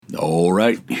All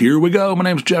right, here we go. My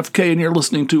name's Jeff K, and you're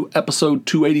listening to episode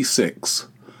 286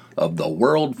 of the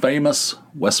world-famous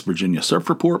West Virginia Surf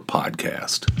Report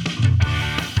podcast.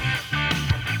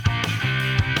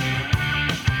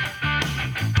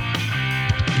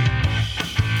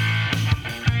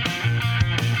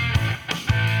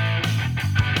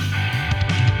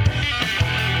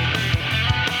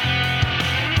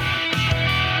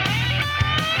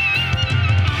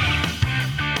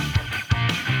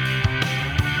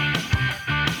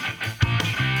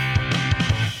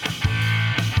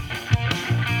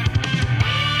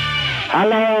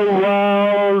 Hello,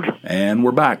 world. And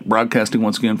we're back, broadcasting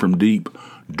once again from deep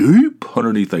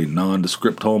underneath a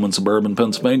nondescript home in suburban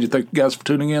Pennsylvania. Thank you guys for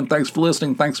tuning in. Thanks for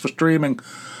listening. Thanks for streaming,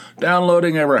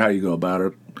 downloading, ever how you go about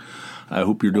it. I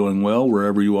hope you're doing well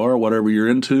wherever you are, whatever you're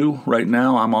into. Right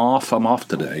now, I'm off. I'm off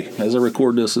today. As I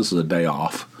record this is a day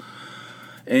off.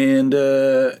 And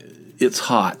it's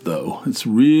hot, though. It's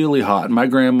really hot. And my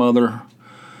grandmother,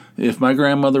 if my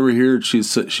grandmother were here, she'd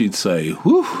say,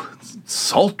 whew, it's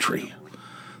sultry.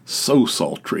 So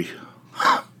sultry.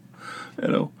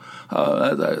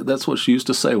 That's what she used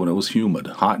to say when it was humid,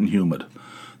 hot and humid.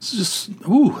 It's just,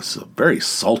 it's a very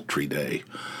sultry day.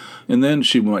 And then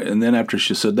after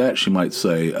she said that, she might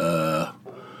say, you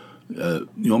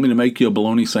want me to make you a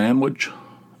bologna sandwich?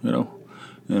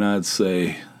 And I'd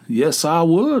say, yes, I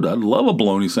would. I'd love a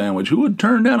bologna sandwich. Who would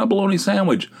turn down a bologna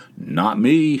sandwich? Not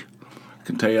me. I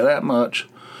can tell you that much.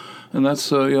 And that's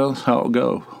how it would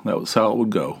go. That was how it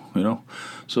would go,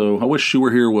 So I wish she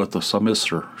were here with us. I miss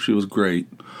her. She was great.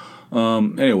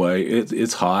 Anyway,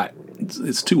 it's hot.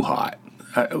 It's too hot.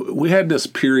 We had this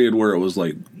period where it was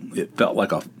like, it felt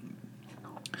like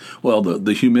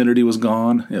the humidity was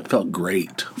gone. It felt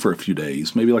great for a few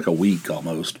days, maybe like a week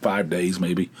almost, 5 days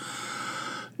maybe.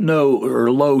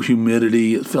 Low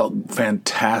humidity. It felt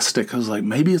fantastic. I was like,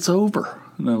 maybe it's over.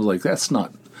 And I was like, that's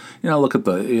not. I look at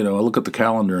the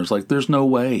calendar. It's like, there's no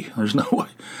way. There's no way.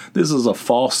 This is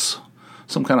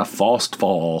some kind of false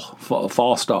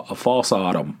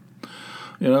autumn.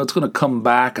 It's going to come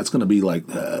back. It's going to be like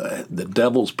the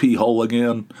devil's pee hole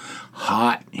again.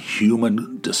 Hot,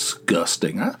 humid,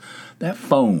 disgusting. That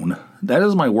phone, that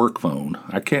is my work phone.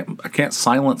 I can't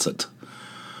silence it.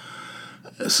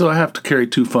 So I have to carry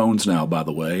two phones now, by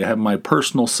the way. I have my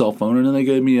personal cell phone, and then they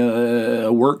gave me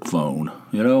a work phone,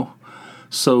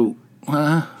 So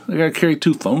I got to carry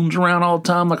two phones around all the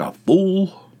time like a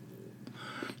fool.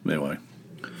 Anyway,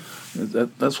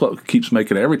 that's what keeps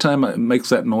making it. Every time it makes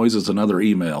that noise, it's another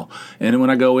email. And when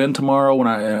I go in tomorrow,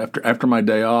 after my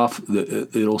day off,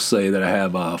 it'll say that I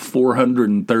have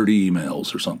 430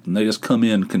 emails or something. They just come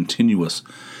in continuous.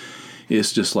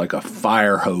 It's just like a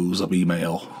fire hose of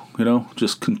email,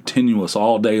 just continuous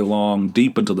all day long,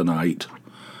 deep into the night.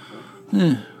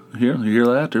 You hear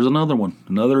that? There's another one,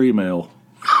 another email.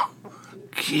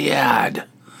 God.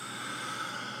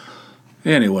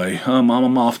 Anyway, I'm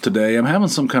off today. I'm having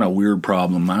some kind of weird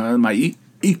problem. My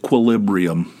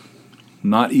equilibrium,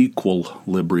 not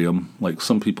equilibrium, like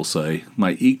some people say.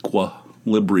 My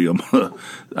equilibrium.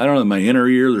 I don't know, my inner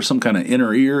ear. There's some kind of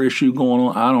inner ear issue going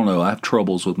on. I don't know. I have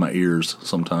troubles with my ears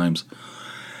sometimes.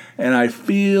 And I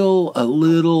feel a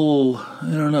little,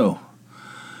 I don't know.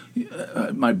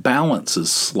 My balance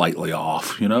is slightly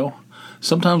off,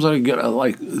 Sometimes I get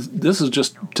this is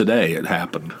just today it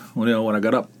happened. When I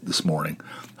got up this morning,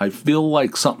 I feel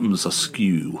like something's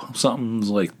askew. Something's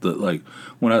like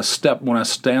when I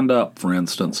stand up, for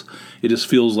instance, it just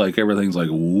feels like everything's like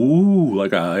woo,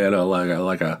 like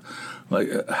a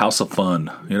house of fun,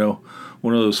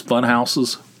 one of those fun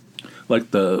houses,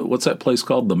 like what's that place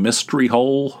called? The Mystery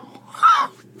Hole.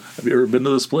 Have you ever been to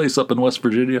this place up in West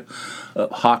Virginia?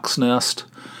 Hawk's Nest.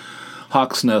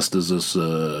 Hawk's Nest is this,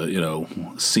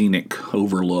 scenic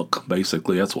overlook.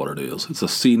 Basically, that's what it is. It's a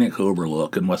scenic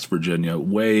overlook in West Virginia,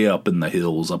 way up in the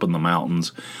hills, up in the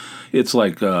mountains. It's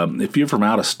like if you're from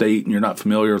out of state and you're not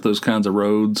familiar with those kinds of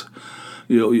roads,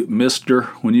 mister,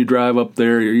 when you drive up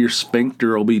there, your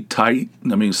sphincter will be tight.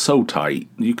 I mean, so tight.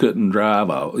 You couldn't drive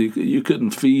out. You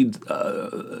couldn't feed,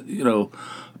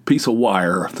 piece of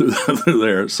wire through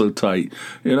there. It's so tight,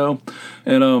 and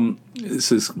it's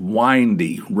this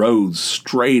windy roads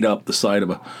straight up the side of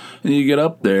and you get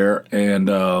up there and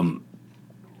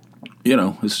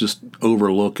it's just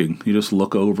overlooking. You just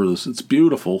look over this. It's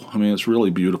beautiful. I mean, it's really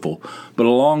beautiful. But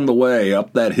along the way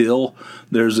up that hill,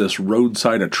 there's this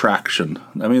roadside attraction.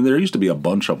 I mean, there used to be a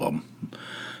bunch of them.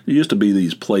 There used to be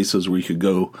these places where you could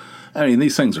go. I mean,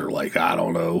 these things are like, I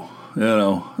don't know,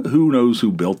 who knows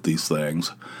who built these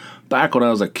things. Back when I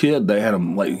was a kid, they had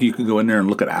them, like, you could go in there and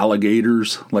look at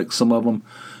alligators, like some of them.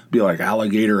 be like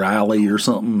Alligator Alley or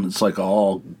something. It's like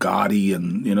all gaudy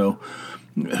and,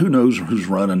 who knows who's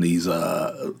running these,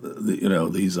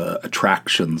 these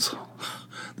attractions.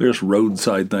 There's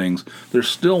roadside things. There's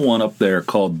still one up there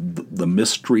called the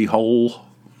Mystery Hole,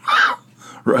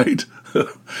 right?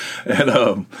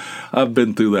 And I've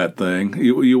been through that thing.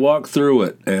 You walk through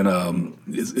it, and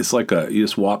it's like you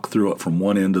just walk through it from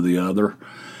one end to the other.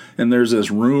 And there's this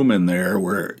room in there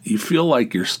where you feel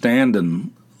like you're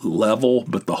standing level,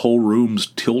 but the whole room's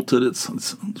tilted.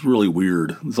 It's really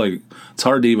weird. It's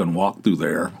hard to even walk through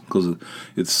there because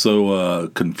it's so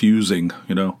confusing.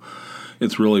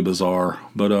 It's really bizarre.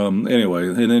 But anyway,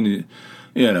 and then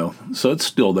so it's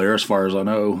still there as far as I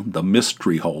know. The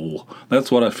Mystery Hole.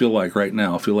 That's what I feel like right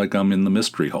now. I feel like I'm in the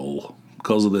mystery hole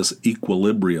because of this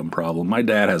equilibrium problem. My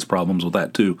dad has problems with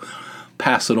that too.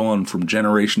 Pass it on from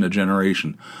generation to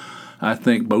generation. I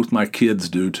think both my kids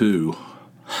do too.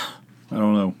 I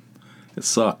don't know. It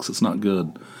sucks. It's not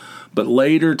good. But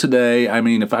later today,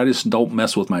 if I just don't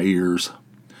mess with my ears,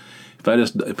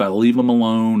 if I leave them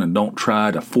alone and don't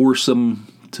try to force them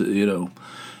to,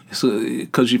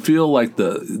 because you feel like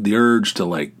the urge to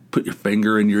like put your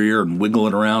finger in your ear and wiggle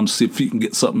it around, see if you can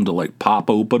get something to like pop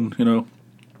open,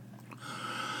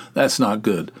 That's not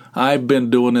good. I've been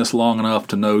doing this long enough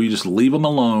to know you just leave them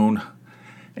alone,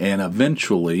 and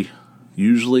eventually,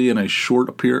 usually in a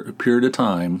short period of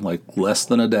time, like less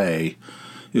than a day,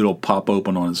 it'll pop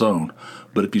open on its own.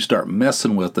 But if you start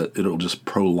messing with it, it'll just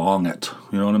prolong it.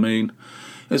 You know what I mean?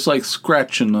 It's like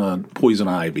scratching poison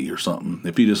ivy or something.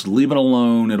 If you just leave it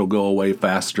alone, it'll go away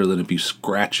faster than if you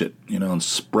scratch it, and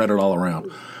spread it all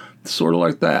around. It's sort of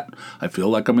like that. I feel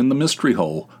like I'm in the mystery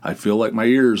hole. I feel like my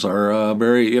ears are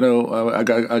very, I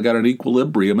got an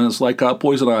equilibrium, and it's like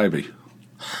poison ivy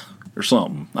or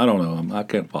something. I don't know. I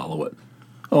can't follow it.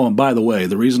 Oh, and by the way,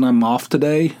 the reason I'm off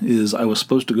today is I was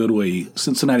supposed to go to a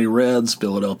Cincinnati Reds,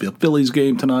 Philadelphia Phillies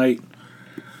game tonight,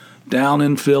 down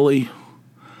in Philly,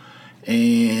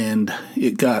 and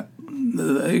it got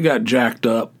jacked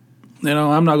up.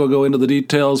 I'm not going to go into the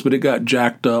details, but it got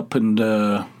jacked up, and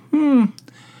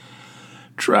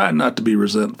try not to be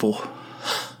resentful.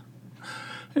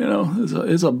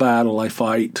 It's a battle I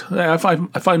fight. I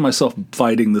find myself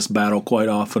fighting this battle quite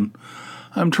often.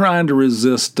 I'm trying to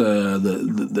resist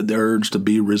the urge to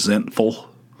be resentful.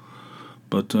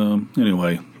 But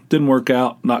anyway, didn't work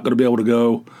out. Not going to be able to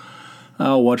go.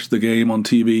 I'll watch the game on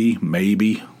TV,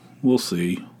 maybe. We'll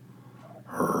see.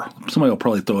 Somebody will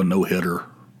probably throw a no-hitter. Or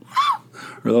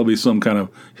there'll be some kind of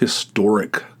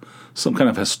historic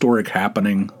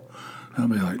happening. I'll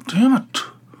be like, damn it.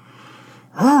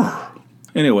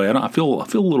 Anyway, I feel a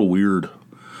little weird.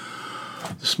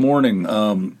 This morning,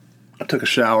 I took a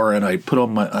shower and I put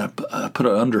on I put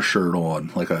an undershirt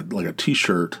on, like a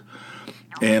t-shirt,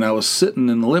 and I was sitting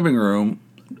in the living room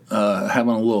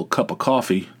having a little cup of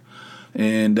coffee,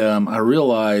 and I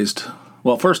realized,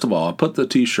 well, first of all, I put the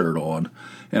t-shirt on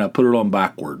and I put it on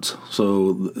backwards,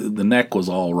 so the neck was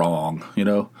all wrong,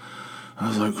 I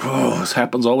was like, oh, this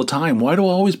happens all the time. Why do I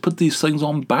always put these things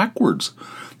on backwards?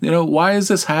 Why is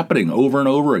this happening over and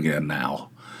over again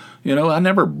now? I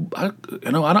know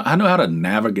how to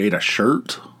navigate a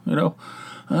shirt, so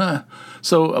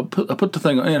I put the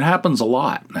thing, and it happens a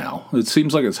lot now. It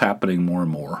seems like it's happening more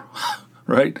and more,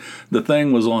 right? The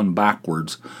thing was on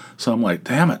backwards, so I'm like,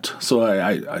 damn it. So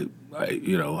I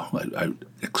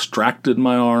extracted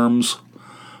my arms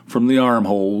from the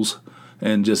armholes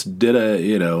and just did a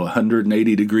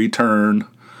 180-degree turn,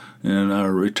 and I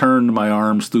returned my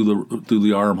arms through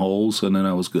the armholes, and then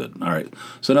I was good. All right.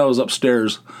 So now I was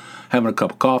upstairs having a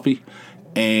cup of coffee,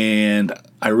 and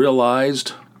I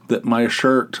realized that my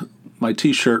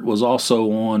t-shirt was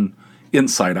also on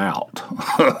inside out.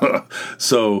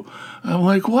 So I'm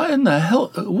like, what in the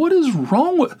hell? What is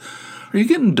wrong with? Are you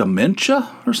getting dementia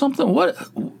or something?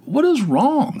 What is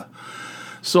wrong?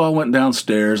 So I went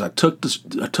downstairs. I took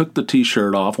the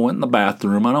t-shirt off. Went in the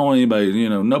bathroom. I don't want anybody.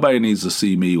 Nobody needs to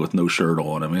see me with no shirt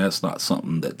on. That's not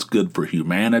something that's good for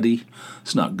humanity.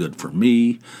 It's not good for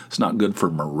me. It's not good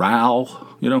for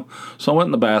morale. So I went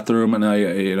in the bathroom and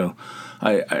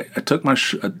I took my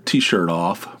t-shirt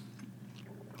off.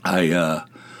 I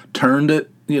turned it,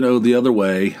 the other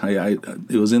way.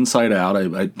 It was inside out.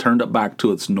 I turned it back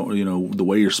to its, the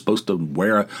way you're supposed to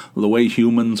wear, the way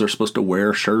humans are supposed to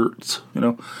wear shirts,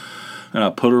 and I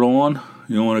put it on.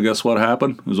 You want to guess what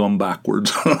happened? It was on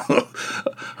backwards.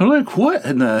 I'm like, what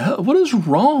in the hell? What is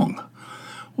wrong?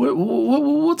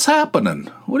 What's happening?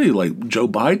 What are you, like Joe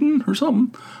Biden or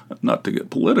something? Not to get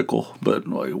political, but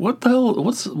like, what the hell?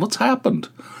 What's happened?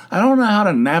 I don't know how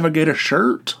to navigate a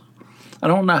shirt. I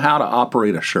don't know how to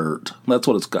operate a shirt. That's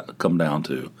what it's got come down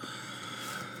to.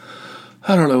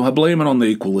 I don't know. I blame it on the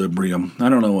equilibrium. I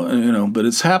don't know, but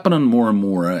it's happening more and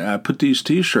more. I put these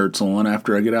T-shirts on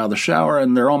after I get out of the shower,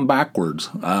 and they're on backwards,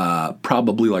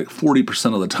 probably like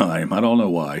 40% of the time. I don't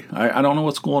know why. I don't know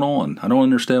what's going on. I don't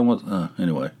understand what.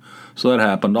 Anyway, so that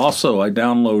happened. Also, I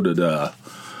downloaded. What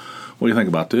do you think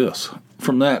about this?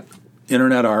 From that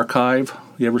Internet Archive.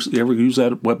 You ever use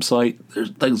that website?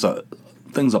 There's things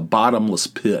a bottomless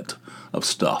pit of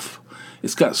stuff.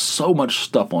 It's got so much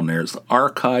stuff on there. It's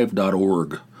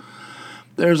archive.org.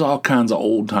 There's all kinds of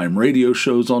old-time radio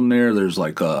shows on there. There's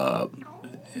like, I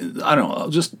don't know,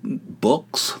 just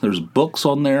books. There's books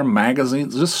on there,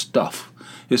 magazines, just stuff.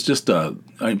 It's just,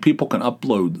 people can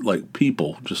upload, like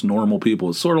people, just normal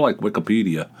people. It's sort of like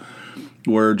Wikipedia,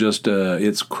 where just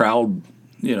it's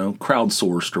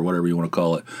crowdsourced or whatever you want to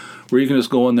call it, where you can just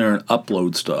go in there and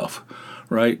upload stuff,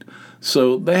 right?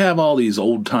 So they have all these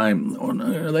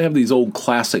they have these old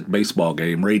classic baseball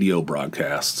game radio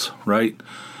broadcasts, right?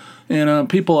 And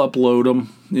people upload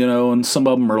them, and some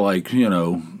of them are like,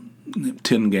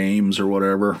 10 games or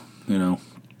whatever, or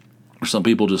some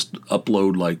people just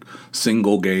upload like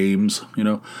single games,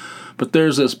 But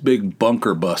there's this big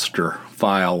bunker buster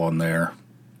file on there,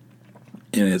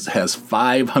 and it has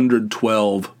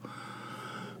 512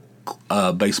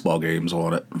 baseball games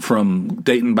on it, from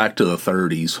dating back to the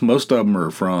 30s. Most of them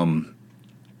are from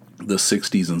the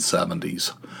 60s and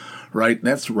 70s, right?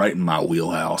 That's right in my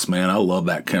wheelhouse, man. I love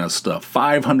that kind of stuff.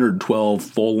 512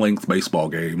 full-length baseball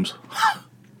games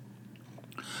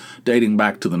dating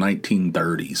back to the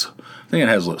 1930s. I think it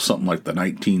has something like the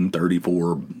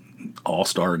 1934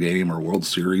 All-Star Game or World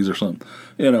Series or something,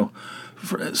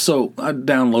 So I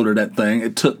downloaded that thing.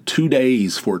 It took 2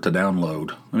 days for it to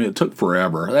download. I mean, it took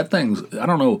forever. That thing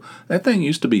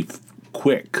used to be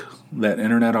quick, that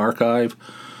Internet Archive.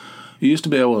 You used to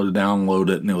be able to download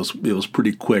it, and it was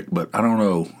pretty quick, but I don't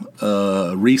know.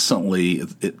 Recently,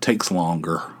 it takes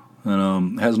longer.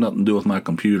 And it has nothing to do with my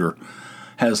computer. It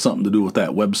has something to do with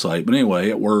that website. But anyway,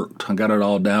 it worked. I got it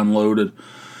all downloaded.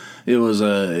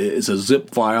 It's a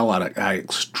zip file. I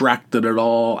extracted it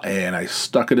all, and I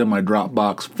stuck it in my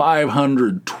Dropbox.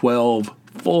 512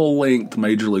 full-length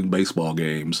Major League Baseball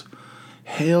games.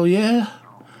 Hell yeah.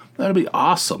 That'd be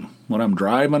awesome when I'm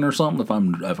driving or something,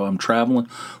 if I'm traveling.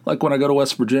 Like when I go to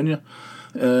West Virginia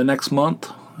next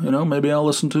month, maybe I'll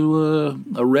listen to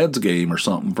a Reds game or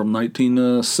something from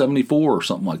 1974 or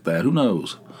something like that. Who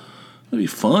knows? It'd be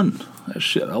fun.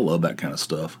 Shit, I love that kind of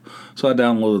stuff. So I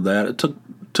downloaded that. It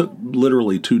took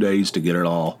literally 2 days to get it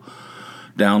all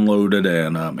downloaded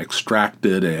and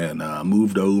extracted and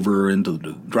moved over into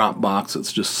the Dropbox.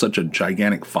 It's just such a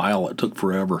gigantic file. It took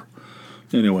forever.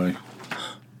 Anyway,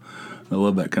 I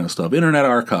love that kind of stuff. Internet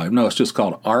Archive. No, it's just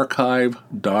called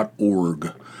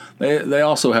archive.org. They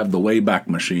also have the Wayback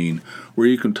Machine, where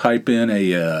you can type in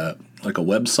a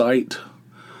website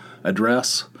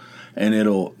address, and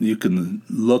you can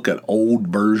look at old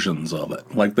versions of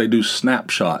it. Like they do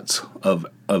snapshots of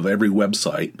every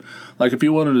website. Like if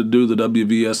you wanted to do the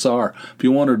WVSR, if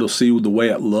you wanted to see the way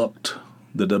it looked,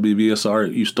 the WVSR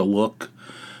it used to look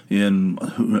in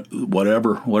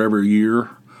whatever year,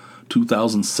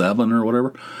 2007 or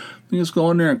whatever, you just go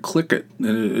in there and click it, and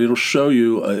it'll show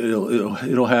you.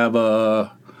 It'll have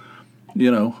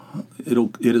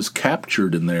it is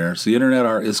captured in there. It's the Internet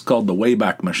it's called the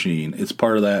Wayback Machine. It's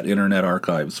part of that Internet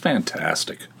Archive. It's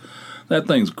fantastic. That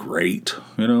thing's great,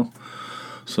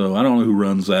 So I don't know who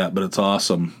runs that, but it's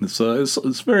awesome.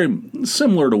 It's very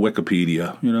similar to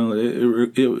Wikipedia.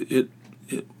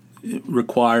 It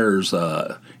requires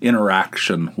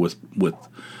interaction with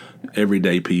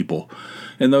everyday people,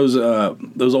 and those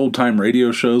old time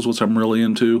radio shows, which I'm really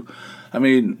into. I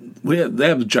mean, they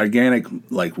have gigantic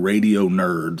like radio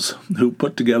nerds who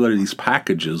put together these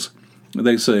packages.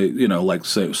 They say,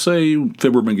 say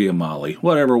Fibber McGee and Molly,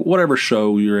 whatever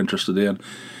show you're interested in.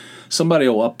 Somebody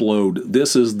will upload.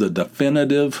 This is the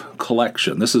definitive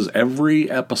collection. This is every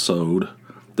episode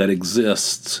that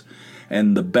exists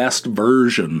and the best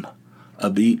version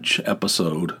of each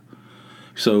episode.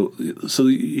 So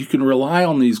you can rely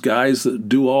on these guys that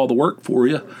do all the work for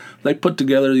you. They put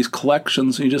together these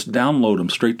collections, and you just download them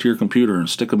straight to your computer and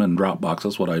stick them in Dropbox.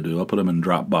 That's what I do. I put them in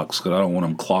Dropbox because I don't want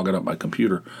them clogging up my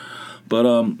computer. But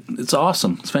it's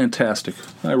awesome. It's fantastic.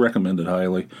 I recommend it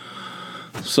highly.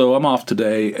 So I'm off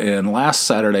today, and last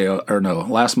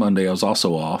Monday I was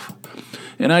also off.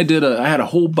 And I had a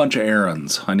whole bunch of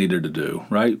errands I needed to do,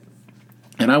 right?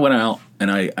 And I went out, and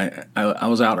I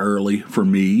was out early for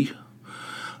me.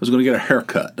 was going to get a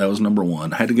haircut. That was number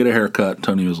one. I had to get a haircut.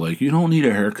 Tony was like, you don't need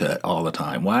a haircut all the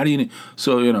time. Why do you need?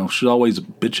 So, she's always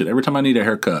bitching. Every time I need a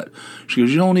haircut, she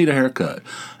goes, you don't need a haircut.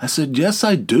 I said, yes,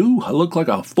 I do. I look like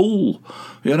a fool,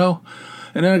 And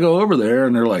then I go over there,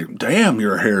 and they're like, damn,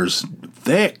 your hair's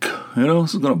thick.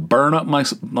 This is going to burn up my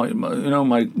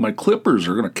clippers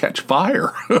are going to catch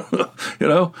fire.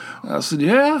 I said,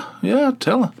 yeah,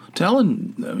 tell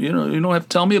him, you don't have to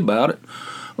tell me about it.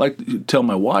 Like, you tell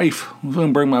my wife. I'm going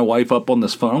to bring my wife up on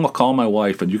this phone. I'm going to call my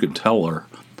wife, and you can tell her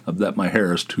that my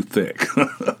hair is too thick.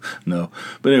 No.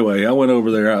 But anyway, I went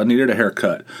over there. I needed a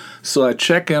haircut. So I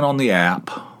check in on the app,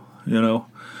 and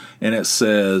it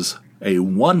says a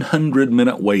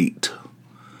 100-minute wait.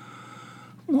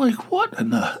 I'm like, what?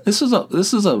 This is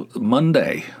a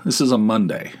Monday. This is a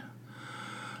Monday.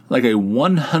 Like a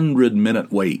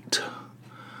 100-minute wait.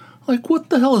 Like, what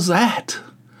the hell is that?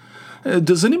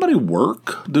 Does anybody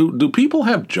work? Do people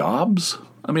have jobs?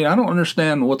 I mean, I don't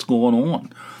understand what's going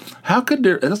on. How could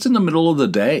that's in the middle of the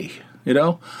day,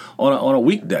 on a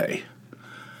weekday.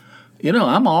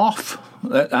 I'm off.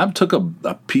 I took a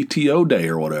PTO day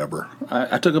or whatever.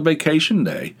 I took a vacation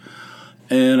day.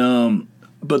 And,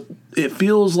 but it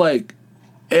feels like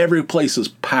every place is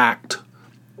packed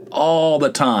all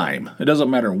the time. It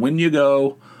doesn't matter when you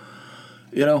go.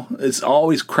 It's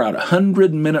always crowded.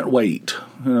 100-minute wait,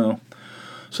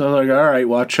 So I was like, all right,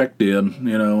 well, I checked in,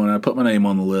 and I put my name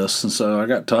on the list. And so I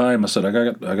got time. I said,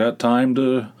 I got time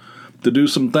to do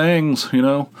some things,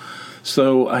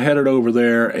 So I headed over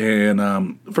there,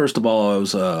 and first of all,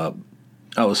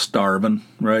 I was starving,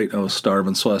 right? I was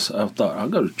starving, so I thought I'll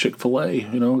go to Chick-fil-A,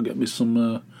 get me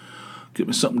something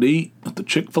to eat at the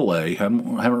Chick-fil-A. I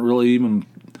haven't really even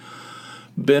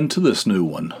been to this new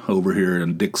one over here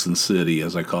in Dixon City,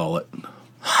 as I call it,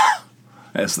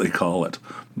 as they call it,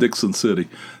 Dixon City.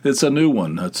 It's a new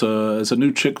one. It's a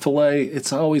new Chick-fil-A.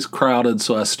 It's always crowded,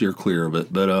 so I steer clear of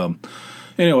it. But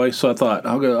anyway, so I thought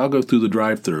I'll go through the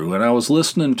drive-through, and I was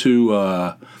listening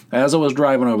to as I was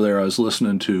driving over there, I was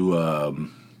listening to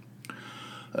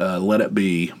 "Let It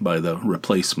Be" by the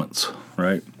Replacements,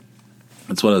 right?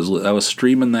 That's what I was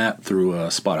streaming that through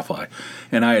Spotify,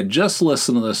 and I had just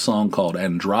listened to this song called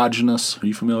 "Androgynous." Are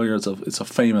you familiar? It's a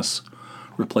famous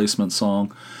Replacement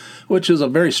song, which is a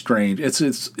very strange.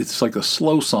 It's like a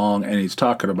slow song, and he's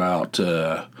talking about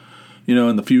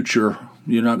in the future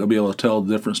you're not going to be able to tell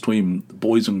the difference between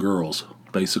boys and girls,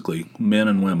 basically men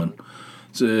and women.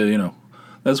 So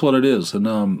that's what it is,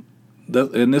 and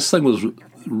this thing was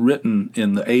written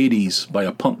in the '80s by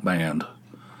a punk band.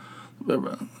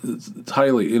 It's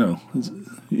highly, you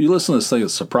listen to this thing,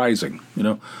 it's surprising,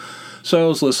 So I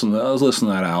was listening to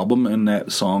that album and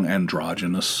that song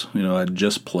 "Androgynous." I'd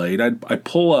just played. I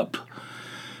pull up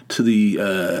to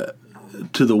the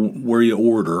where you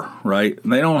order, right?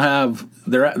 And they don't have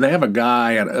they have a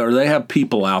guy or they have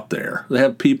people out there. They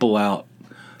have people out.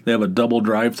 They have a double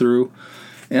drive-through,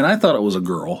 and I thought it was a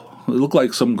girl. It looked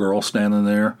like some girl standing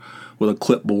there with a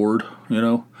clipboard,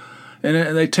 And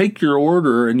they take your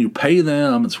order and you pay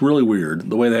them. It's really weird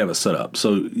the way they have it set up.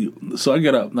 So I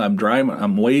get up, I'm driving,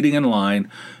 I'm waiting in line,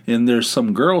 and there's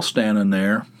some girl standing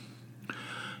there.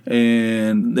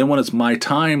 And then when it's my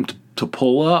time to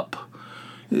pull up,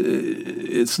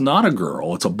 it's not a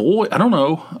girl, it's a boy. I don't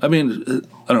know. I don't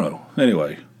know.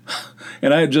 Anyway,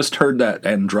 and I had just heard that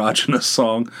Androgynous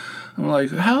song. I'm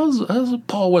like, how's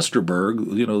Paul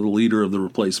Westerberg, the leader of the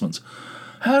Replacements?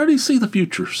 How did he see the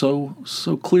future so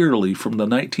clearly from the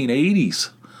 1980s?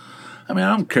 I mean,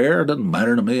 I don't care. It doesn't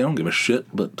matter to me. I don't give a shit.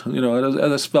 But, I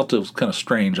just felt it was kind of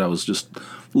strange. I was just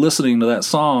listening to that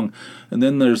song, and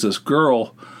then there's this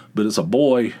girl, but it's a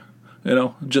boy,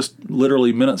 just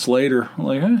literally minutes later. I'm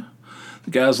like,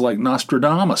 the guy's like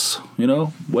Nostradamus,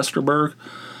 Westerberg.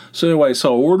 So anyway,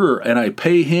 so I order, and I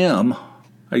pay him.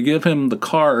 I give him the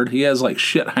card. He has like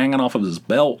shit hanging off of his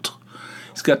belt.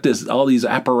 He's got all these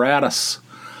apparatus.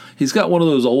 He's got one of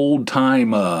those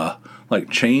old-time, like,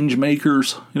 change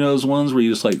makers, those ones where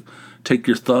you just, like, take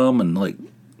your thumb and, like,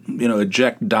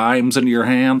 eject dimes into your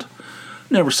hand.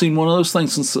 Never seen one of those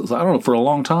things since, I don't know, for a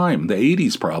long time. The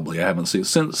 80s, probably, I haven't seen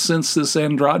it. Since this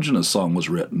Androgynous song was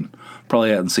written. Probably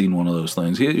hadn't seen one of those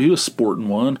things. He was sporting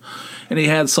one, and he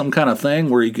had some kind of thing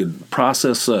where he could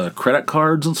process credit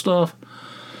cards and stuff.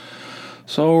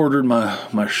 So I ordered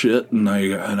my shit, and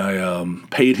I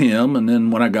paid him, and then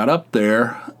when I got up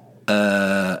there,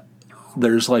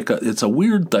 there's it's a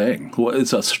weird thing.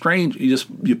 It's a strange.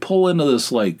 You pull into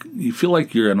this you feel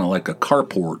like you're in a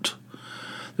carport.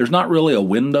 There's not really a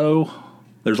window.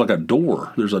 There's like a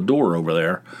door. There's a door over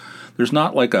there. There's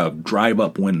not like a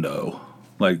drive-up window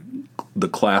like the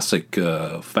classic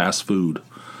fast food.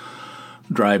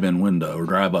 drive-in window or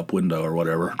drive-up window or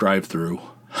whatever, drive-through.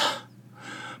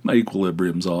 My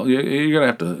equilibrium's off. You're gonna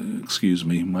have to excuse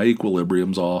me. My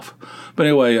equilibrium's off. But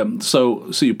anyway,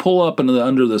 so you pull up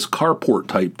under this carport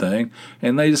type thing,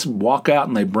 and they just walk out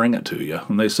and they bring it to you.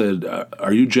 And they said,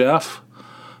 "Are you Jeff?"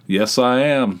 "Yes, I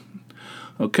am."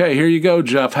 "Okay, here you go,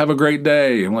 Jeff. Have a great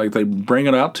day." And like they bring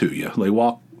it out to you. They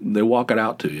walk it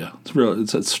out to you.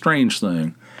 It's a strange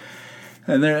thing.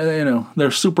 And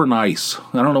they're super nice.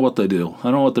 I don't know what they do. I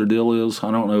don't know what their deal is. I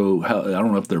don't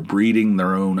know if they're breeding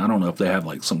their own. I don't know if they have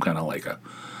like some kind of like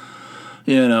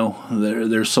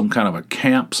there's some kind of a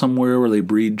camp somewhere where they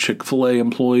breed Chick-fil-A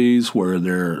employees where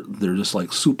they're just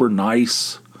like super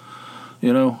nice,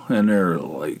 and they're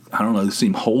like, I don't know, they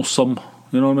seem wholesome.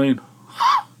 You know what I mean?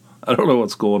 I don't know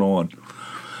what's going on.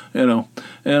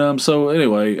 And so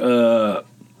anyway,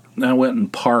 I went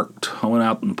and parked. I went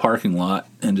out in the parking lot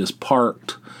and just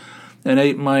parked and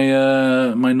ate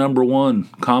my my number one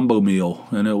combo meal,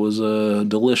 and it was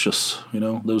delicious.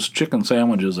 Those chicken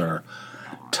sandwiches are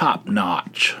top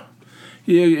notch.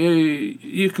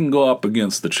 You can go up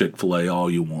against the Chick-fil-A all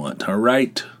you want, all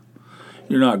right?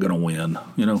 You're not going to win.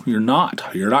 You're not.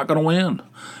 You're not going to win.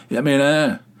 I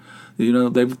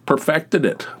mean, they've perfected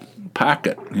it. Pack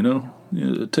it.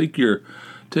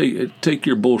 Take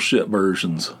your bullshit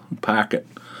versions, pack it.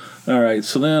 All right,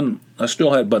 so then I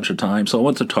still had a bunch of time, so I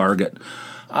went to Target.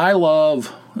 I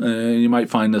love, you might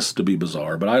find this to be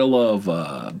bizarre, but I love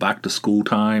back to school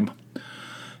time,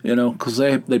 because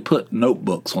they put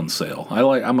notebooks on sale.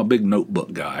 I'm a big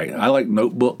notebook guy. I like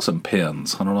notebooks and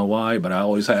pens. I don't know why, but I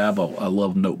always have. I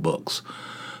love notebooks.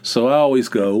 So I always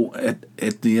go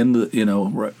at the end of, in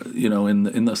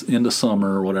the end of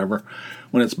summer or whatever,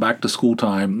 when it's back to school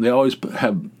time. They always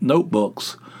have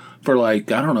notebooks for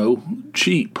like, I don't know,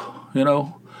 cheap,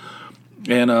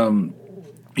 and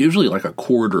usually like a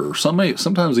quarter or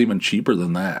sometimes even cheaper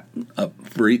than that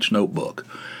for each notebook.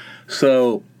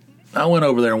 So I went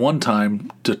over there one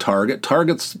time to Target.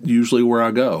 Target's usually where I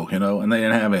go, and they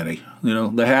didn't have any.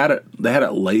 They had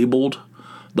it labeled,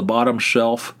 the bottom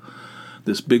shelf.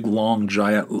 This big, long,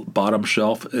 giant bottom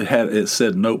shelf. It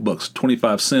said notebooks,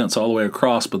 25 cents all the way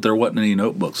across, but there wasn't any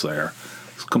notebooks there.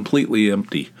 It's completely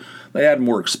empty. They had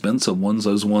more expensive ones,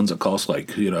 those ones that cost like,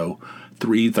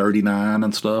 $3.39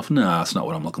 and stuff. Nah, that's not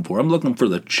what I'm looking for. I'm looking for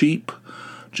the cheap,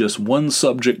 just one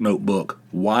subject notebook,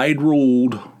 wide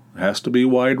ruled. Has to be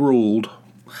wide ruled.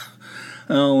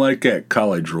 I don't like that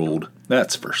college ruled.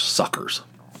 That's for suckers.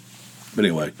 But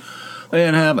anyway, they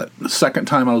didn't have it. The second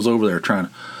time I was over there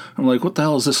I'm like, what the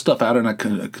hell is this stuff out in a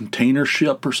container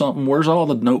ship or something? Where's all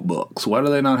the notebooks? Why do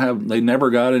they not have? They never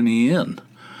got any in,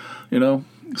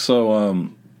 So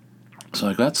it's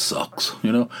like, that sucks,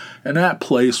 And that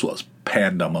place was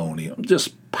pandemonium,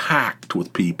 just packed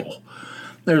with people.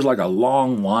 There's like a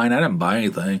long line. I didn't buy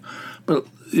anything, but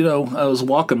I was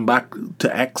walking back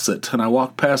to exit, and I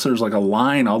walked past. There's like a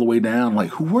line all the way down.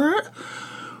 Like,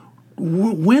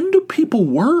 when do people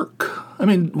work? I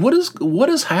mean, what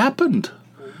has happened?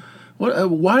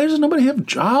 Why does nobody have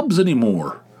jobs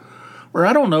anymore? Or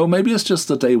I don't know, maybe it's just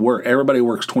that everybody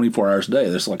works 24 hours a day.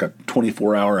 There's like a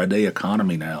 24-hour-a-day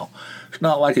economy now. It's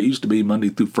not like it used to be Monday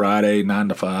through Friday, 9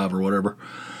 to 5 or whatever.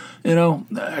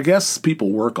 I guess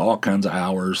people work all kinds of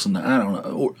hours, and I don't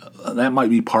know. That might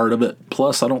be part of it.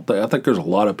 Plus, I think there's a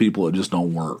lot of people that just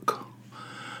don't work.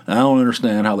 I don't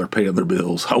understand how they're paying their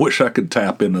bills. I wish I could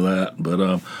tap into that, but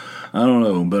I don't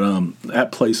know, but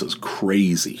that place is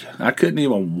crazy. I couldn't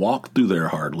even walk through there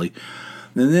hardly.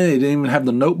 And then they didn't even have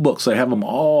the notebooks. They have them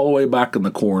all the way back in the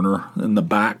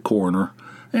back corner.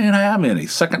 They didn't have any.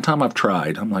 Second time I've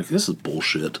tried. I'm like, this is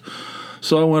bullshit.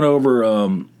 So I went over,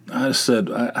 I said,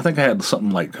 I think I had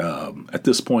something like, at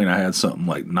this point I had something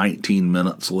like 19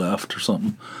 minutes left or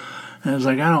something. And I was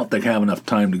like, I don't think I have enough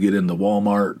time to get into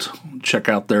Walmart, check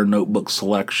out their notebook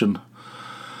selection.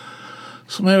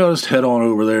 So maybe I'll just head on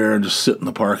over there and just sit in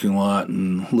the parking lot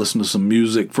and listen to some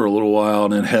music for a little while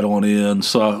and then head on in.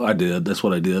 So I did. That's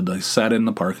what I did. I sat in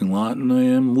the parking lot and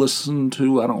I listened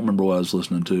to, I don't remember what I was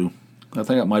listening to. I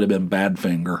think it might have been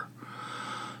Badfinger.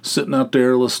 Sitting out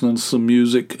there listening to some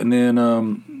music, and then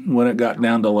when it got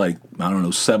down to like, I don't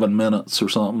know, 7 minutes or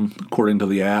something, according to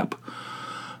the app,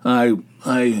 I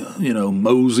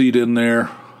moseyed in there.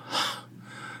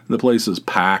 The place is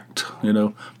packed,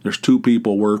 There's 2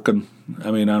 people working.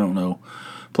 I mean, I don't know.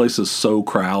 The place is so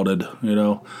crowded,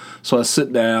 So I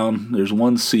sit down. There's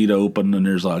one seat open, and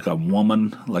there's like a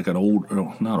woman, like an old,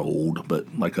 not old,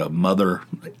 but like a mother,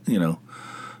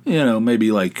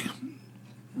 maybe like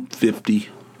 50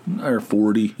 or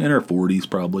 40, in her 40s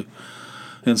probably,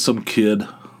 and some kid,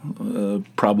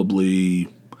 probably,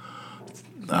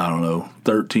 I don't know,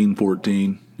 13,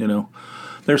 14, you know.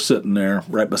 They're sitting there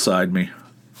right beside me.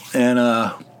 And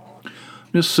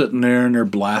just sitting there, and they're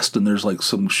blasting. There's like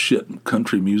some shit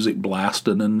country music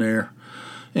blasting in there.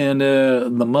 And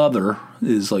the mother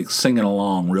is like singing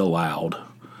along real loud,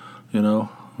 you know.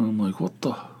 I'm like, what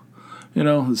the... You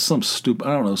know, it's some stupid,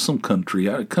 I don't know, some country.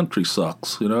 Country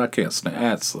sucks. You know, I can't stand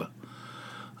that's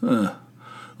the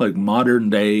like modern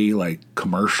day, like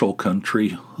commercial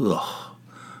country. Ugh,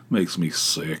 makes me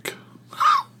sick.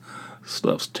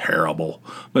 Stuff's terrible.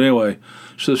 But anyway,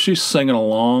 so she's singing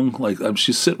along, like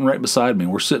she's sitting right beside me.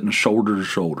 We're sitting shoulder to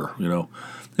shoulder, you know,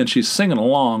 and she's singing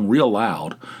along real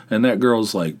loud. And that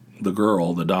girl's like,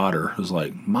 the daughter, is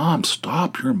like, Mom,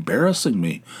 stop! You're embarrassing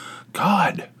me.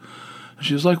 God.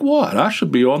 She's like, what? I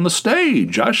should be on the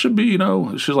stage. I should be, you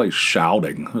know. She's like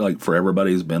shouting, like for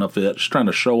everybody's benefit. She's trying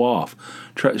to show off.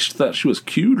 She thought she was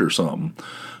cute or something,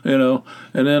 you know.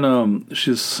 And then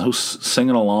she's so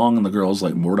singing along, and the girl's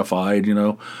like mortified, you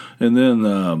know. And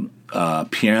then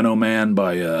Piano Man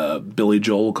by Billy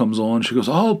Joel comes on. She goes,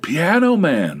 oh, Piano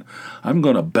Man. I'm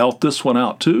going to belt this one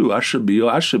out too. I should be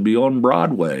on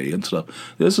Broadway and stuff.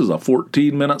 This is a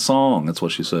 14-minute song. That's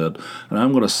what she said. And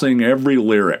I'm going to sing every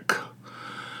lyric.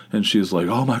 And she's like,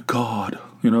 oh, my God.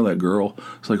 You know, that girl.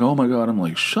 It's like, oh, my God. I'm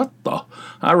like, shut the...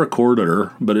 I recorded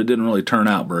her, but it didn't really turn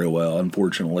out very well,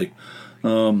 unfortunately.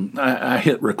 I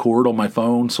hit record on my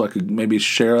phone so I could maybe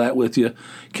share that with you.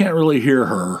 Can't really hear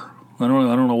her. I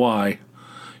don't know why.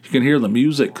 You can hear the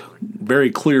music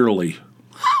very clearly.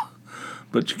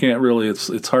 But you can't really...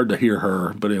 It's hard to hear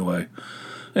her. But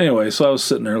Anyway, so I was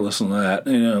sitting there listening to that,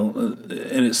 you know,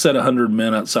 and it said 100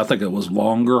 minutes. I think it was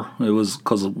longer. It was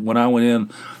because when I went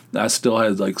in, I still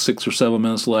had like 6 or 7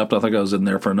 minutes left. I think I was in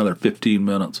there for another 15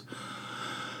 minutes.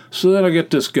 So then I get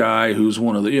this guy who's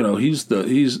one of the, you know, he's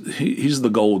the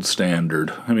gold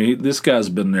standard. I mean, this guy's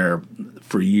been there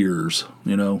for years,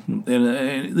 you know,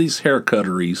 and these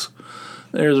haircutteries,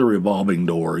 there's a revolving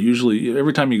door. Usually,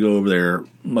 every time you go over there,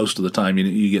 most of the time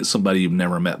you get somebody you've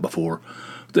never met before.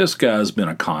 This guy's been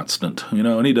a constant, you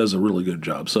know, and he does a really good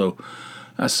job. So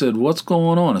I said, what's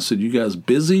going on? I said, you guys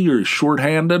busy or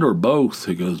short-handed or both?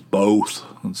 He goes, both.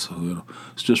 And so, you know,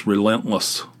 it's just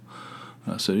relentless.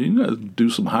 I said, you got to do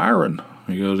some hiring.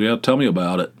 He goes, yeah, tell me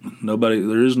about it.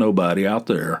 There is nobody out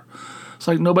there. It's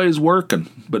like nobody's working,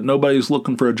 but nobody's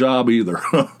looking for a job either.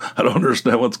 I don't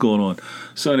understand what's going on.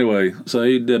 So anyway, so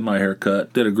he did my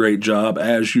haircut, did a great job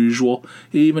as usual.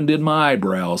 He even did my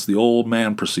eyebrows, the old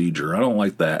man procedure. I don't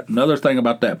like that. Another thing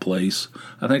about that place,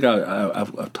 I think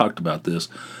I've talked about this.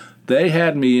 They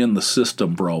had me in the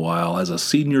system for a while as a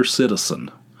senior citizen.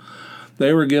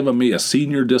 They were giving me a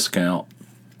senior discount.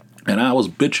 And I was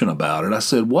bitching about it. I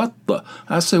said, what the?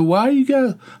 I said, why you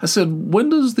guys? I said, when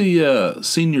does the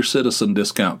senior citizen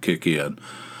discount kick in?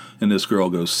 And this girl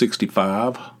goes,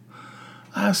 65.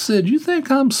 I said, you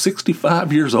think I'm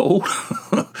 65 years old?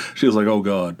 She was like, oh,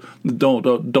 God, don't,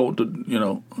 you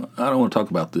know, I don't want to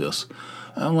talk about this.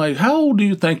 I'm like, how old do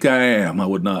you think I am? I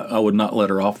would not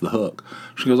let her off the hook.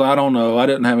 She goes, I don't know. I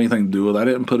didn't have anything to do with it. I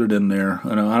didn't put it in there.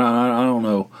 I don't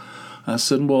know. I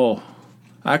said, well,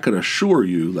 I could assure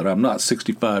you that I'm not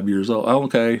 65 years old.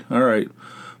 Okay, all right.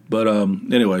 But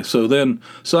anyway, that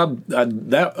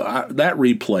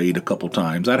replayed a couple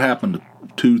times. That happened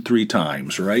 2-3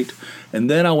 times, right? And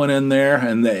then I went in there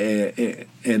and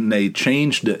they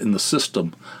changed it in the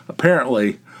system.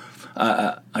 Apparently,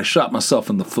 I shot myself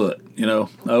in the foot. You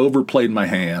know, I overplayed my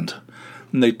hand.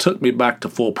 And they took me back to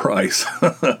full price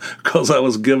because I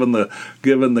was giving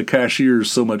the cashiers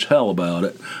so much hell about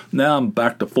it. Now I'm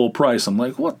back to full price. I'm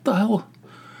like, what the hell?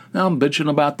 Now I'm bitching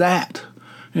about that,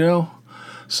 you know?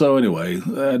 So anyway,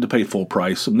 I had to pay full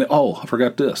price. And I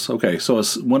forgot this. Okay, so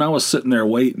when I was sitting there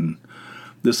waiting,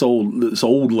 this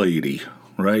old lady,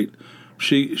 right?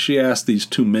 She asked these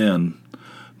two men,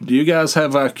 do you guys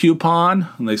have a coupon?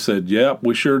 And they said, yep,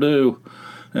 we sure do.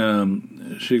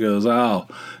 She goes, oh.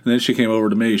 And then she came over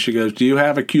to me. She goes, do you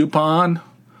have a coupon?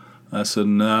 I said,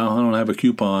 no, I don't have a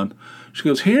coupon. She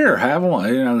goes, here, have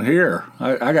one. You know, here.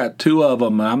 I got 2 of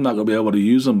them. I'm not going to be able to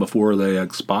use them before they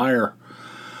expire.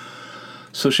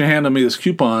 So she handed me this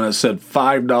coupon. It said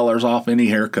 $5 off any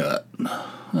haircut.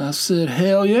 I said,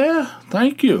 hell yeah,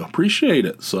 thank you, appreciate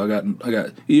it. So I got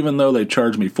even though they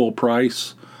charged me full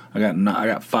price, I got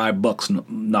 $5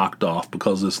 knocked off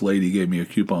because this lady gave me a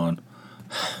coupon.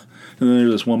 And then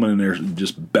there's this woman in there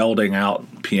just belting out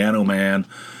Piano Man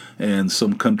and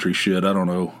some country shit, I don't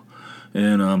know.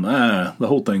 And the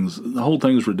whole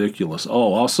thing's ridiculous.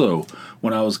 Oh, also,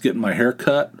 when I was getting my hair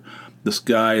cut, this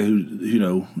guy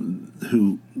who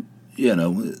the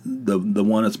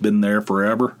one that's been there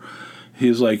forever,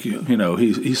 he's like,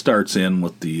 he starts in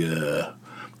with the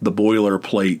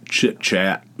boilerplate chit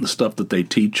chat, the stuff that they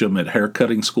teach them at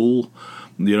haircutting school.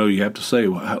 You have to say,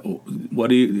 what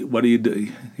do you do?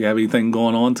 You have anything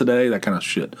going on today? That kind of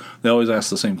shit. They always ask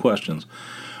the same questions.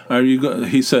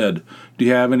 He said, do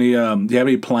you have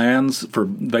any plans for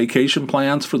vacation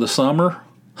plans for the summer?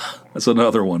 That's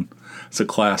another one. It's a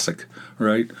classic,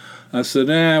 right? I said,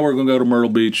 we're going to go to Myrtle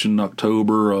Beach in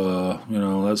October.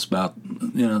 That's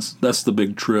that's the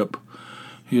big trip.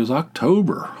 He goes,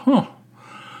 October? Huh.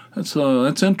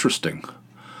 That's interesting.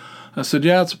 I said,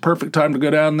 yeah, it's a perfect time to go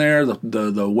down there.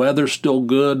 The weather's still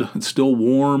good. It's still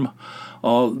warm.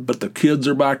 But the kids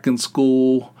are back in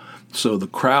school. So the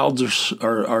crowds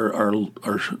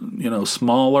are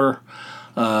smaller.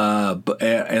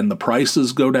 And the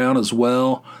prices go down as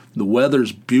well. The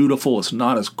weather's beautiful. It's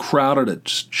not as crowded.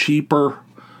 It's cheaper.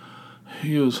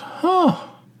 He goes, huh.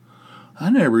 I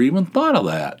never even thought of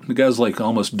that. The guy's like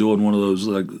almost doing one of those,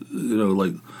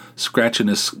 like scratching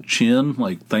his chin,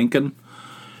 like thinking.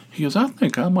 He goes, I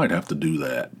think I might have to do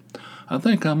that. I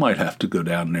think I might have to go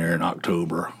down there in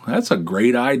October. That's a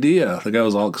great idea. The guy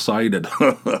was all excited.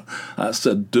 I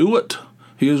said, do it.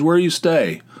 He goes, where you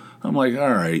stay? I'm like,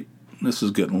 all right, this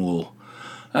is getting a little...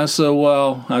 I said,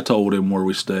 well, I told him where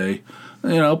we stay.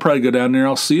 I'll probably go down there.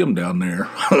 I'll see him down there.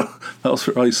 I'll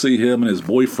probably see him and his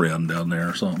boyfriend down there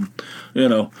or something,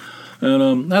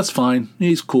 And that's fine.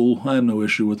 He's cool. I have no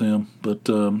issue with him. But,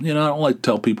 I don't like to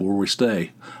tell people where we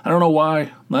stay. I don't know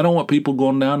why. I don't want people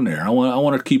going down there. I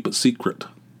want to keep it secret.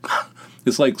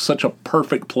 It's like such a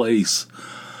perfect place.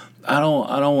 I don't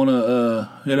want to,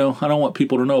 I don't want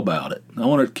people to know about it. I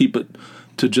want to keep it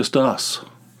to just us.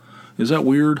 Is that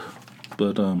weird?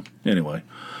 But anyway,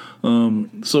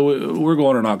 so we're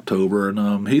going in October,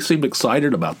 and he seemed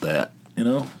excited about that,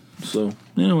 So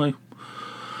anyway,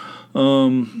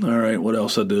 all right. What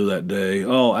else I do that day?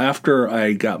 Oh, after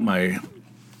I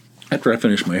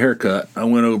finished my haircut, I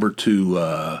went over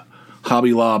to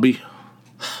Hobby Lobby,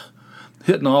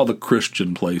 hitting all the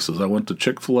Christian places. I went to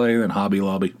Chick-fil-A, then Hobby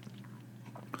Lobby.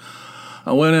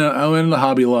 I went into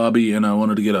Hobby Lobby, and I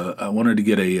wanted to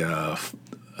get a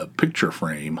picture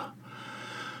frame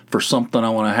for something I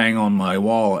want to hang on my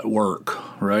wall at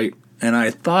work, right? And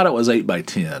I thought it was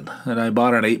 8x10, and I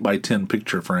bought an 8x10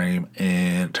 picture frame,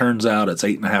 and it turns out it's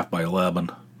 8.5 by 11.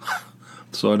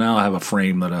 So now I have a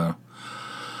frame that.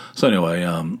 So anyway,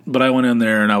 but I went in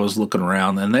there and I was looking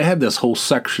around, and they had this whole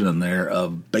section in there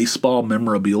of baseball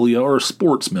memorabilia or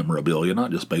sports memorabilia,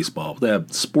 not just baseball. They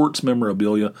have sports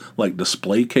memorabilia like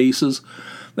display cases.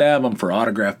 They have them for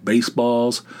autographed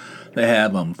baseballs. They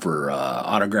have them for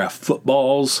autographed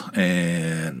footballs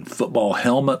and football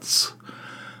helmets.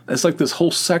 It's like this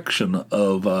whole section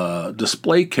of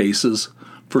display cases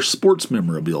for sports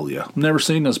memorabilia. I've never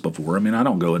seen this before. I mean, I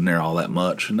don't go in there all that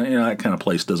much, and that kind of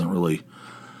place doesn't really,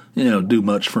 do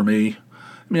much for me.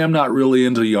 I mean, I'm not really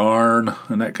into yarn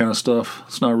and that kind of stuff.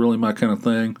 It's not really my kind of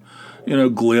thing.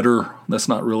 Glitter. That's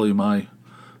not really my,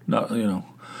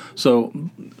 So,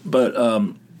 but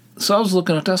so I was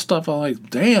looking at that stuff. I was like,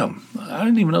 damn, I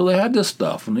didn't even know they had this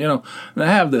stuff. And and they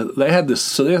had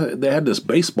this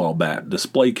baseball bat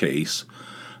display case,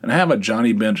 and I have a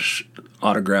Johnny Bench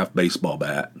autographed baseball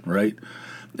bat, right?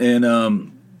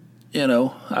 And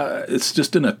it's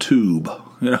just in a tube.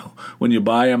 When you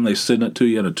buy them, they send it to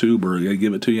you in a tube, or they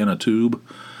give it to you in a tube,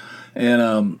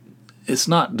 and it's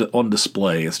not on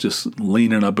display. It's just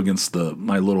leaning up against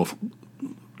my little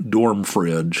dorm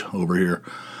fridge over here.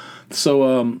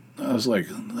 So I was like,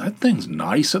 that thing's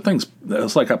nice.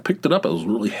 It's like I picked it up. It was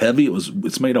really heavy.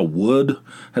 It's made of wood,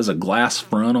 has a glass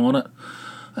front on it.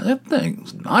 That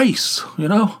thing's nice,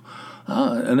 And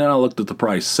then I looked at the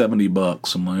price,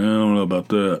 $70. I'm like, I don't know about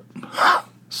that.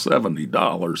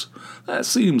 $70. That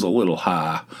seems a little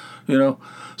high,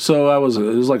 So it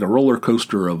was like a roller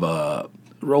coaster of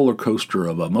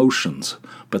emotions.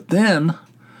 But then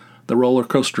the roller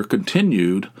coaster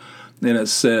continued. And it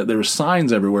said there were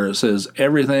signs everywhere. It says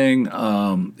everything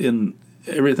in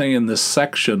this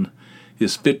section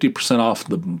is 50% off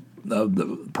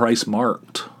the price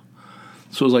marked.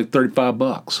 So it was like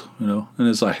 $35, and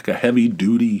it's like a heavy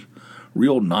duty,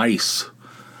 real nice.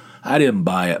 I didn't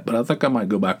buy it, but I think I might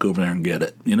go back over there and get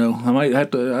it. I might have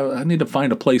to. I need to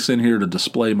find a place in here to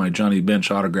display my Johnny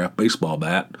Bench autographed baseball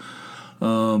bat.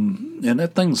 And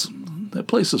that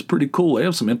place is pretty cool. They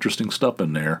have some interesting stuff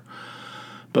in there.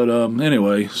 But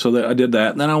anyway, so I did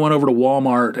that. And then I went over to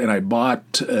Walmart and I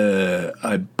bought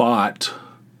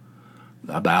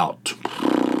about,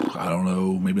 I don't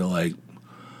know, maybe like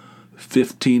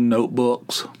 15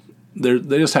 notebooks. They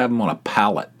just have them on a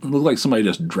pallet. It looked like somebody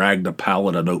just dragged a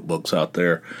pallet of notebooks out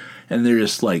there. and they're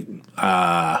just like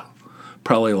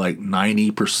probably like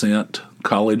 90%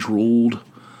 college ruled.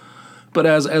 But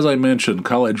as I mentioned,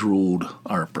 college ruled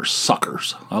are for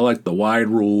suckers. I like the wide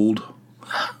ruled.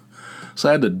 So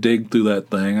I had to dig through that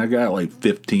thing. I got like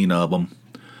 15 of them.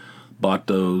 Bought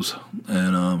those,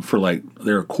 and for like,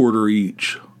 they're a quarter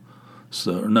each.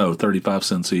 So, no, 35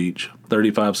 cents each.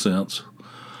 35 cents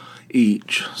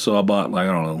each. So I bought, like,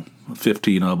 I don't know,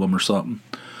 15 of them or something.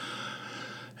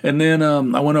 And then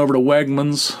I went over to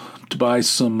Wegmans to buy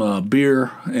some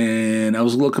beer, and I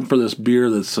was looking for this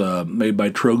beer that's made by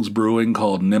Trogs Brewing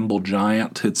called Nimble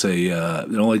Giant. It's it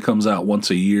only comes out once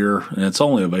a year, and it's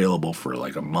only available for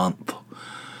like a month.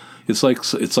 It's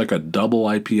like a double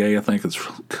IPA. I think it's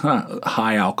kind of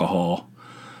high alcohol.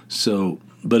 So,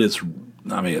 but it's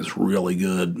really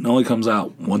good. It only comes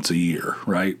out once a year,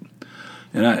 right?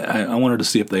 And I wanted to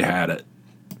see if they had it.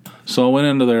 So I went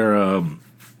into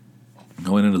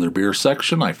their beer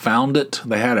section. I found it.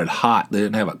 They had it hot. They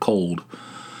didn't have it cold.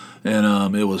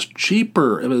 And it was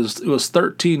cheaper. It was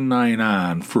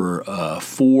 $13.99 for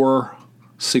 4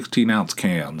 16-ounce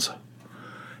cans.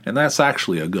 And that's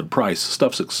actually a good price.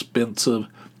 Stuff's expensive.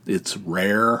 It's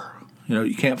rare.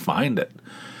 You can't find it.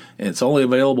 And it's only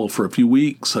available for a few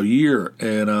weeks, a year.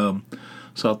 And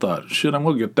so I thought, shit, I'm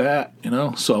going to get that,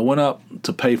 So I went up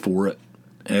to pay for it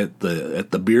at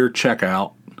the beer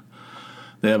checkout.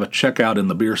 They have a checkout in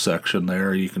the beer section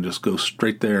there. You can just go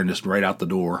straight there and just right out the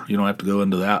door. You don't have to go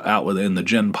into in the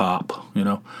gin pop,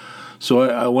 So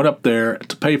I went up there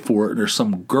to pay for it. There's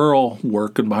some girl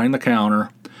working behind the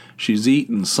counter. She's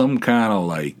eating some kind of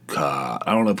like, I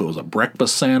don't know if it was a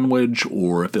breakfast sandwich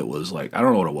or if it was like, I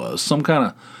don't know what it was. It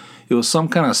was some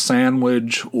kind of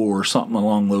sandwich or something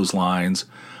along those lines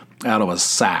out of a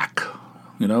sack,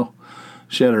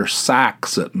 She had her sack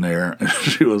sitting there,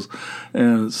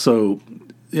 and so,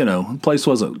 the place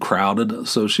wasn't crowded.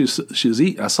 So she's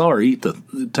eating. I saw her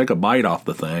take a bite off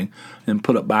the thing and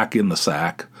put it back in the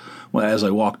sack as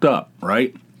I walked up,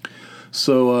 right?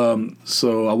 So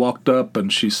I walked up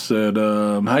and she said,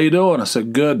 "How you doing?" I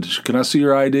said, "Good. Can I see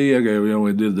your ID?" Okay,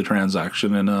 we did the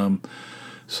transaction, and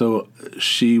so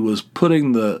she was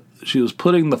putting the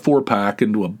 4-pack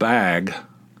into a bag,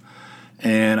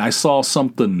 and I saw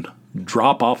something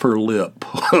drop off her lip.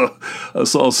 I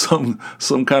saw some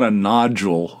kind of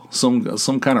nodule,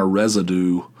 some kind of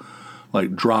residue,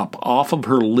 like drop off of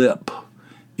her lip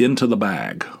into the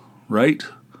bag, right?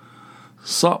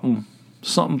 Something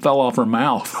fell off her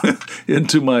mouth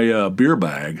into my beer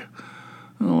bag.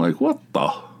 And I'm like, what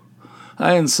the?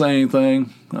 I didn't say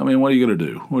anything. I mean, what are you going to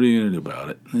do? What are you going to do about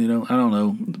it? I don't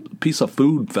know. A piece of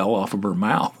food fell off of her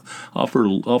mouth, off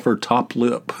her top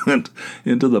lip, and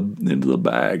into the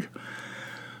bag.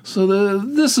 So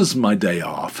this is my day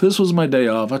off. This was my day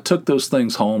off. I took those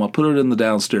things home. I put it in the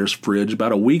downstairs fridge.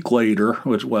 About a week later,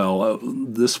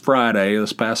 this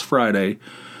past Friday,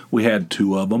 we had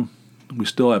 2 of them. We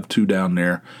still have 2 down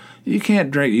there. You can't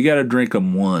drink. You got to drink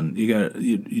them one.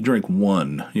 You drink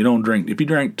one. You don't drink. If you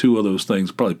drank 2 of those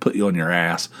things, probably put you on your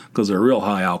ass because they're real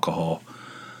high alcohol.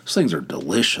 Those things are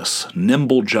delicious.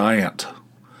 Nimble Giant,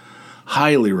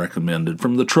 highly recommended,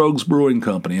 from the Trogs Brewing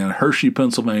Company in Hershey,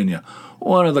 Pennsylvania.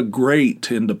 One of the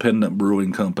great independent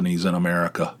brewing companies in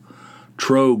America.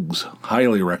 Trogs,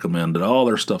 highly recommended. All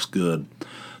their stuff's good.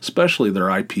 Especially their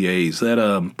IPAs.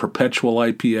 That Perpetual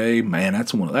IPA, man,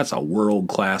 that's a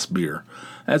world-class beer.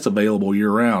 That's available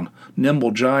year-round.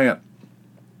 Nimble Giant,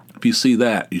 if you see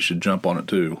that, you should jump on it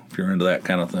too, if you're into that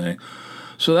kind of thing.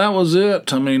 So that was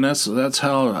it. I mean, that's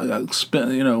how I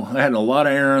spent, I had a lot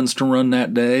of errands to run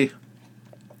that day.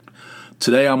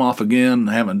 Today I'm off again.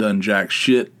 I haven't done jack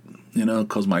shit,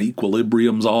 because my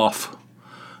equilibrium's off.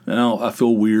 I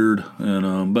feel weird,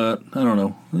 but I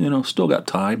don't know. Still got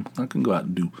time. I can go out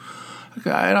and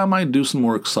I might do some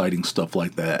more exciting stuff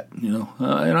like that, and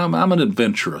I'm an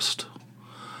adventurist.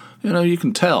 You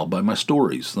can tell by my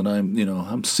stories that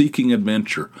I'm seeking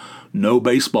adventure. No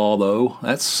baseball, though.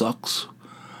 That sucks.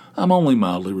 I'm only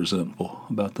mildly resentful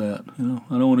about that. I don't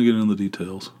want to get into the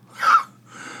details.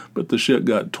 But the shit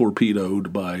got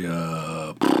torpedoed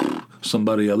by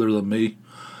somebody other than me.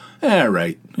 All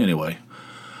right. Anyway.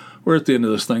 We're at the end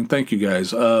of this thing. Thank you,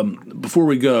 guys. Before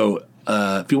we go,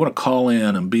 if you want to call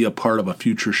in and be a part of a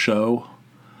future show,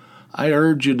 I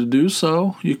urge you to do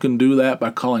so. You can do that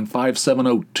by calling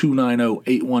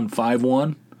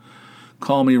 570-290-8151.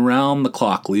 Call me round the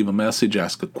clock. Leave a message,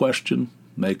 ask a question,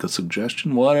 make a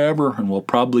suggestion, whatever, and we'll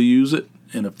probably use it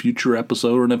in a future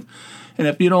episode. And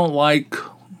if you don't like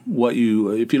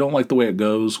if you don't like the way it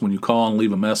goes when you call and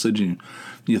leave a message and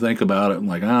you think about it and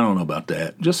like, I don't know about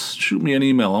that, just shoot me an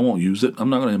email. I won't use it. I'm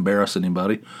not going to embarrass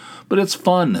anybody. But it's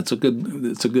fun. It's a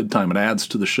good time. It adds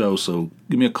to the show. So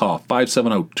give me a call,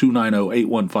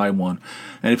 570-290-8151.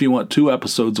 And if you want 2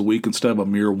 episodes a week instead of a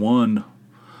mere 1,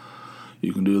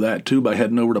 you can do that too by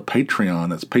heading over to Patreon.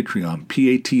 That's Patreon,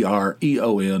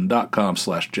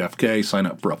 patreon.com/Jeff K. Sign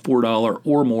up for a $4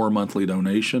 or more monthly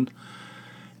donation,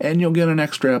 and you'll get an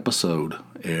extra episode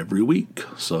every week.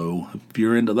 So if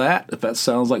you're into that, if that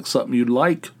sounds like something you'd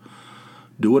like,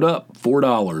 do it up.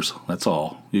 $4. That's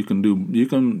all. You can.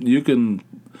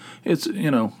 It's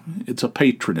it's a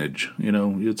patronage.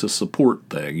 It's a support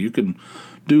thing. You can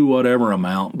do whatever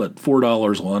amount, but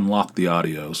 $4 will unlock the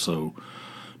audio. So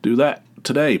do that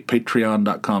today.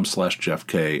 Patreon.com/Jeff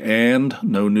K. And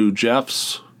No New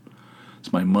Jeffs.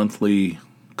 It's my monthly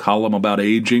column about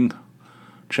aging.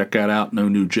 Check that out,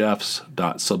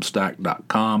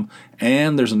 nonewjeffs.substack.com.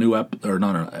 And there's a new a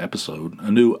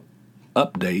new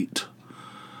update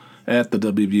at the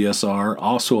WVSR,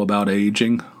 also about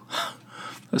aging.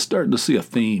 I'm starting to see a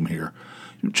theme here.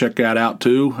 You can check that out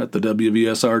too at the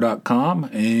WVSR.com,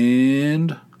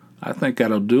 and I think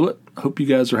that'll do it. Hope you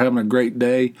guys are having a great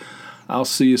day. I'll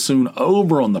see you soon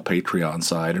over on the Patreon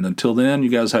side, and until then, you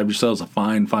guys have yourselves a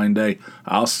fine, fine day.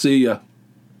 I'll see you.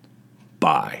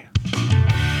 Bye.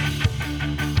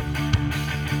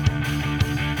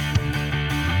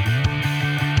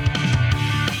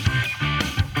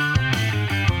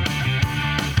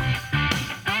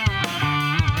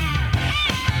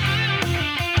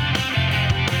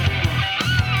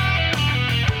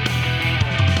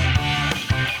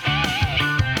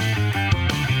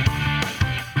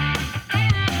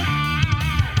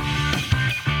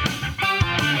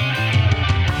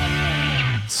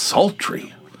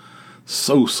 Sultry.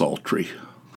 So sultry.